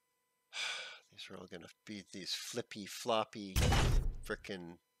 These are all going to be these flippy, floppy,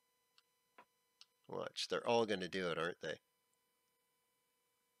 frickin'... Watch, they're all going to do it, aren't they?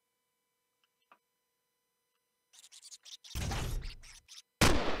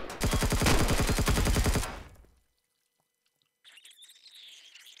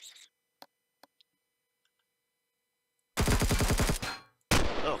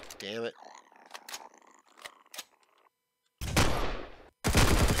 Oh, damn it.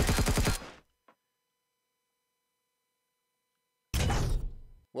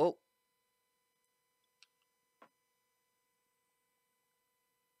 Whoa.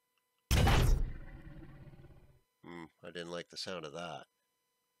 I didn't like the sound of that.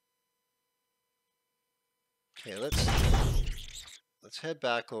 Okay, let's head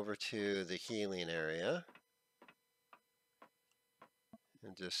back over to the healing area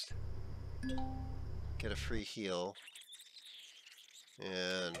and just get a free heal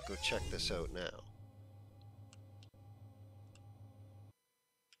and go check this out now.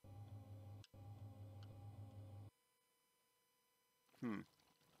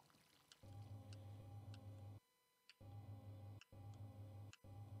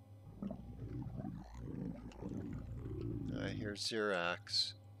 I hear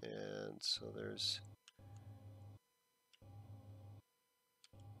Xerax, and so is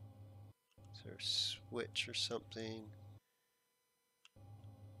there a switch or something?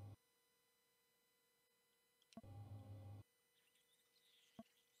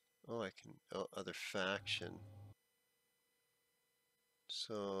 Oh, I can, oh, other faction.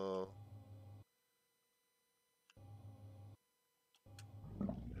 So,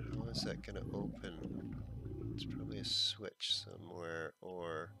 is that going to open? It's probably a switch somewhere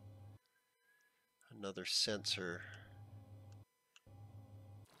or another sensor.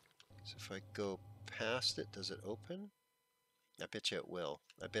 So if I go past it, does it open? I bet you it will.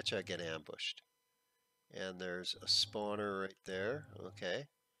 I bet you I get ambushed. And there's a spawner right there. Okay.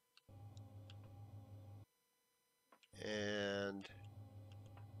 And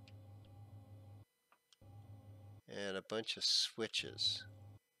a bunch of switches.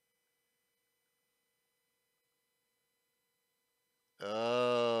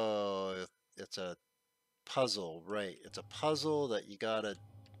 Oh, it's a puzzle, right? It's a puzzle that you gotta...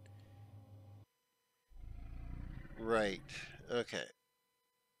 Right. Okay.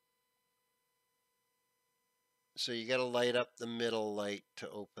 So you gotta light up the middle light to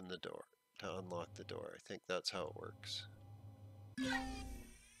open the door, to unlock the door. I think that's how it works. What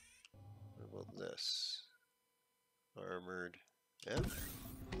about this? Armored. Yep.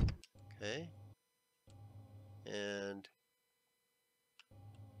 Okay. And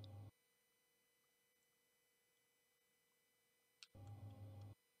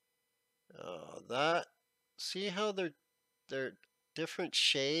that, see how they're different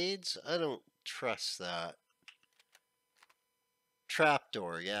shades? I don't trust that.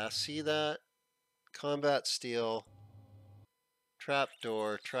 Trapdoor, yeah, see that? Combat steel.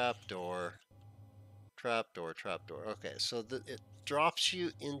 Trapdoor, trapdoor. Trapdoor, trapdoor. Okay, so it drops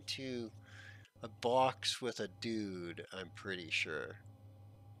you into a box with a dude, I'm pretty sure.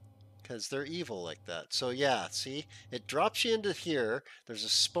 Because they're evil like that. So yeah, see? It drops you into here. There's a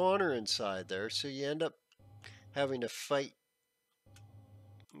spawner inside there, so you end up having to fight.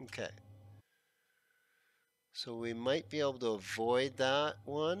 Okay. So we might be able to avoid that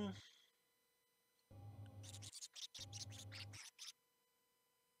one.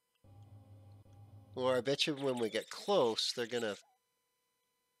 Or I bet you when we get close, they're going to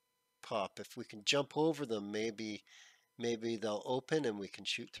pop. If we can jump over them, maybe they'll open and we can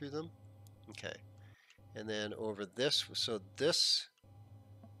shoot through them. Okay. And then over this, so this,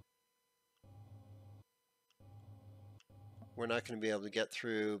 we're not going to be able to get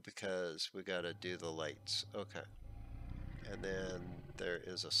through because we got to do the lights. Okay. And then there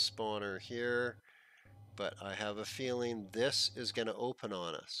is a spawner here, but I have a feeling this is going to open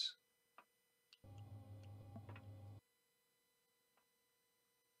on us.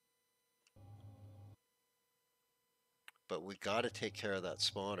 But we got to take care of that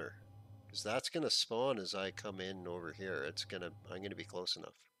spawner, because that's going to spawn as I come in over here. I'm going to be close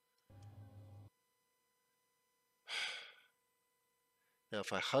enough. Now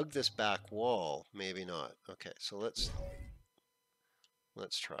if I hug this back wall, maybe not. Okay, so let's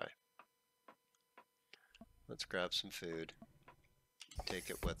try. Let's grab some food. Take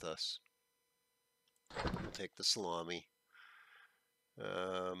it with us. We'll take the salami.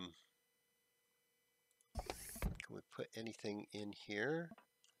 Can we put anything in here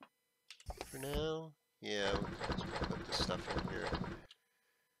for now? Yeah, let's put this stuff in here.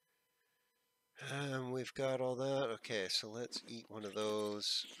 We've got all that. Okay, so let's eat one of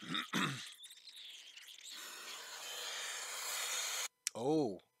those.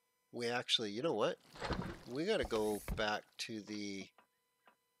 Oh, we actually, you know what? We gotta go back to the...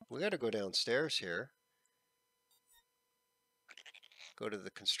 We gotta go downstairs here. Go to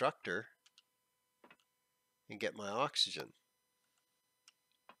the constructor and get my oxygen.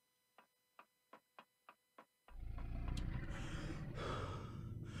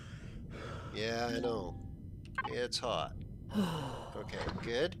 Yeah, I know. It's hot. Okay,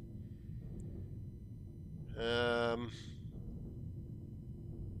 good.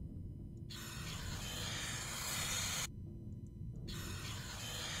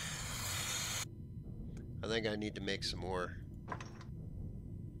 I think I need to make some more.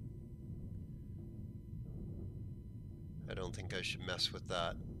 I don't think I should mess with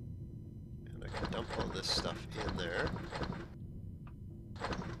that. And I can dump all this stuff in there.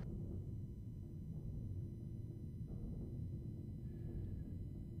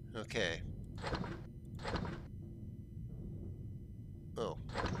 Okay. Oh,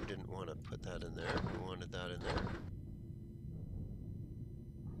 we didn't want to put that in there. We wanted that in there.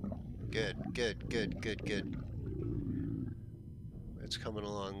 Good, good, good, good, good. It's coming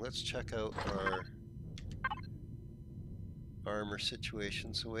along. Let's check out our armor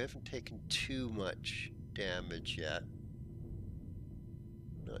situation. So we haven't taken too much damage yet.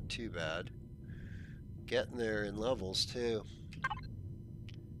 Not too bad. Getting there in levels too.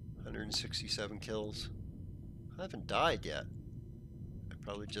 167 kills. I haven't died yet. I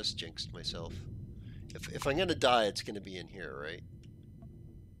probably just jinxed myself. If I'm gonna die, it's gonna be in here, right?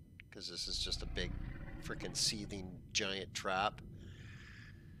 Because this is just a big freaking seething giant trap.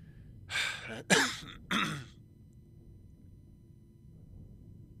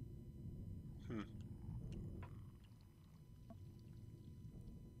 Hmm.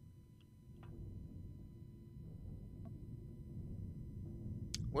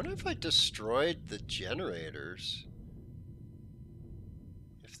 Wonder if I destroyed the generators,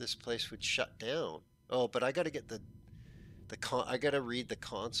 if this place would shut down. Oh, but I gotta get I gotta read the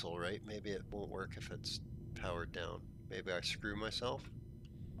console, right? Maybe it won't work if it's powered down. Maybe I screw myself.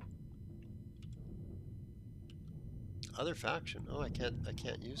 Other faction. Oh, I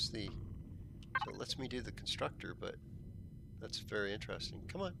can't use the. So it lets me do the constructor, but that's very interesting.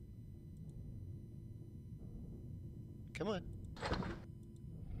 Come on. Come on.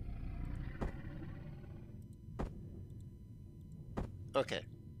 Okay.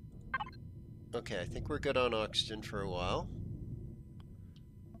 Okay, I think we're good on oxygen for a while.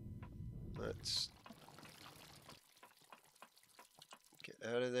 Let's get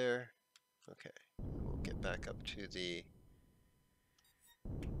out of there. Okay. We'll get back up to the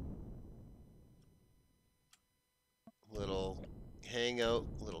little hangout,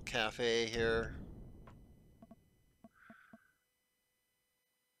 little cafe here.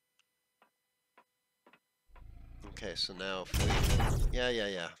 Okay, so now if we... Yeah.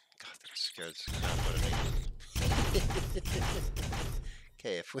 God, that scared the crap out of me.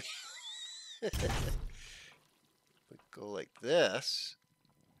 Okay, if we... we go like this,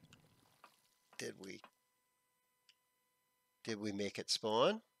 did we make it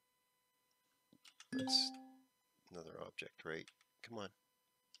spawn? That's another object, right? Come on.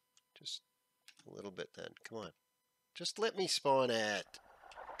 Just a little bit then. Come on. Just let me spawn it.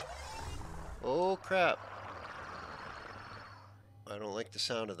 Oh crap. I don't like the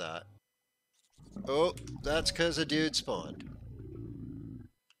sound of that. Oh, that's because a dude spawned.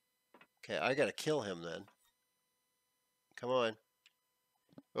 Okay, I gotta kill him then. Come on.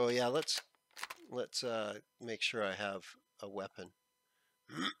 Oh yeah, let's make sure I have a weapon.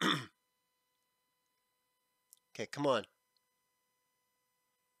 Okay, come on.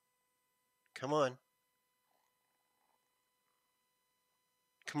 Come on.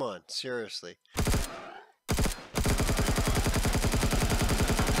 Come on, seriously.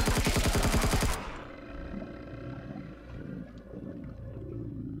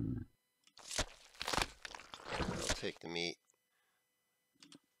 I'll take the meat.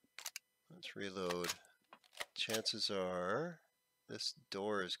 Let's reload. Chances are this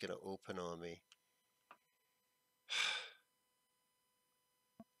door is going to open on me.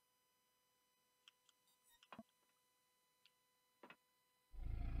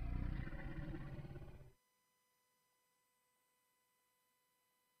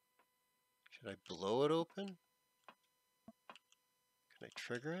 Should I blow it open? Can I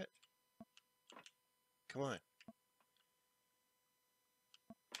trigger it? Come on.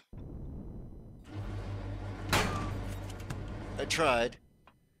 I tried.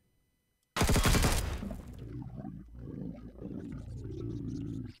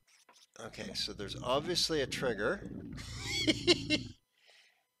 Okay, so there's obviously a trigger. I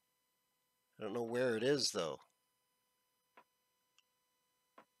don't know where it is though.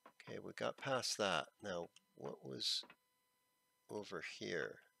 Okay, we got past that. Now, what was over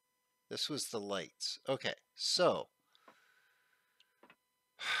here? This was the lights. Okay, so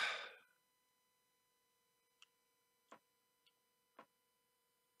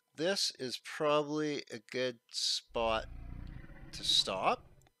this is probably a good spot to stop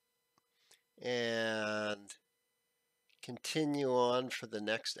and continue on for the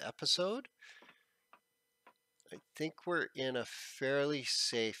next episode. I think we're in a fairly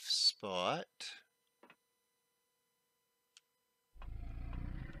safe spot.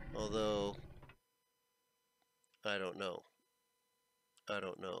 Although, I don't know.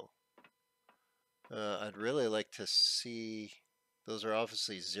 I'd really like to see... Those are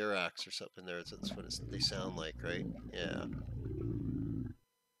obviously Xerax or something there. That's what they sound like, right? Yeah.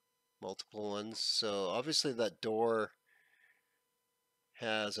 Multiple ones. So obviously that door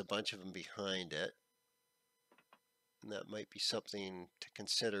has a bunch of them behind it. And that might be something to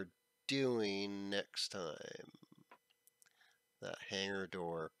consider doing next time. That hangar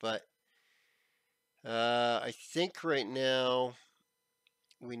door. But I think right now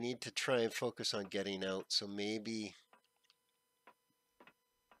we need to try and focus on getting out. So maybe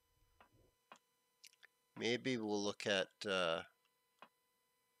we'll look at other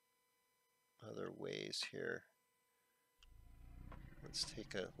ways here. Let's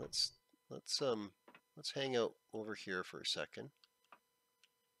hang out over here for a second.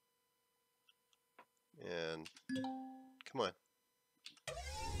 And come on.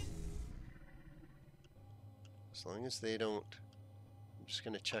 As long as they don't I'm just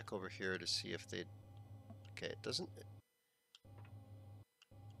going to check over here to see if they... Okay, it doesn't...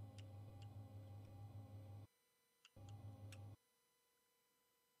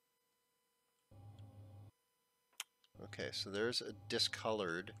 Okay, so there's a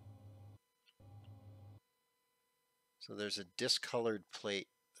discolored... So there's a discolored plate,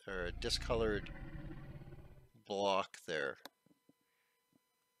 or a discolored block there.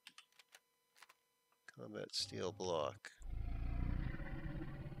 Combat steel block.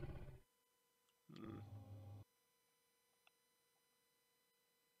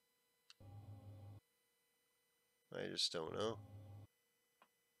 I just don't know.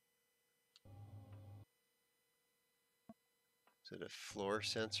 Is it a floor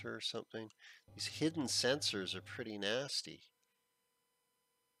sensor or something? These hidden sensors are pretty nasty.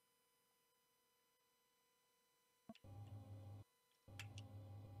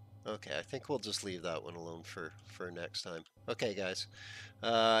 Okay, I think we'll just leave that one alone for next time. Okay, guys.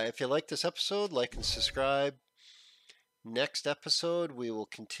 If you like this episode, like and subscribe. Next episode, we will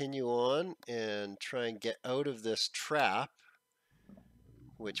continue on and try and get out of this trap,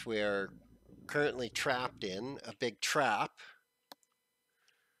 which we are currently trapped in, a big trap,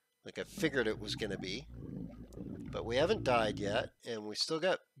 like I figured it was going to be. But we haven't died yet, and we still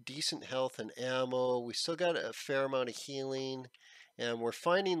got decent health and ammo. We still got a fair amount of healing, and we're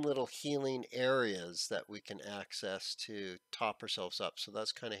finding little healing areas that we can access to top ourselves up, so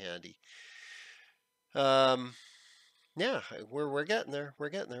that's kind of handy. Yeah, we're getting there. We're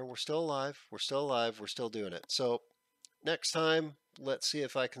getting there. We're still alive. We're still alive. We're still doing it. So next time, let's see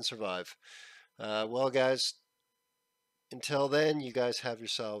if I can survive. Well, guys, until then, you guys have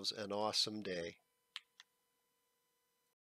yourselves an awesome day.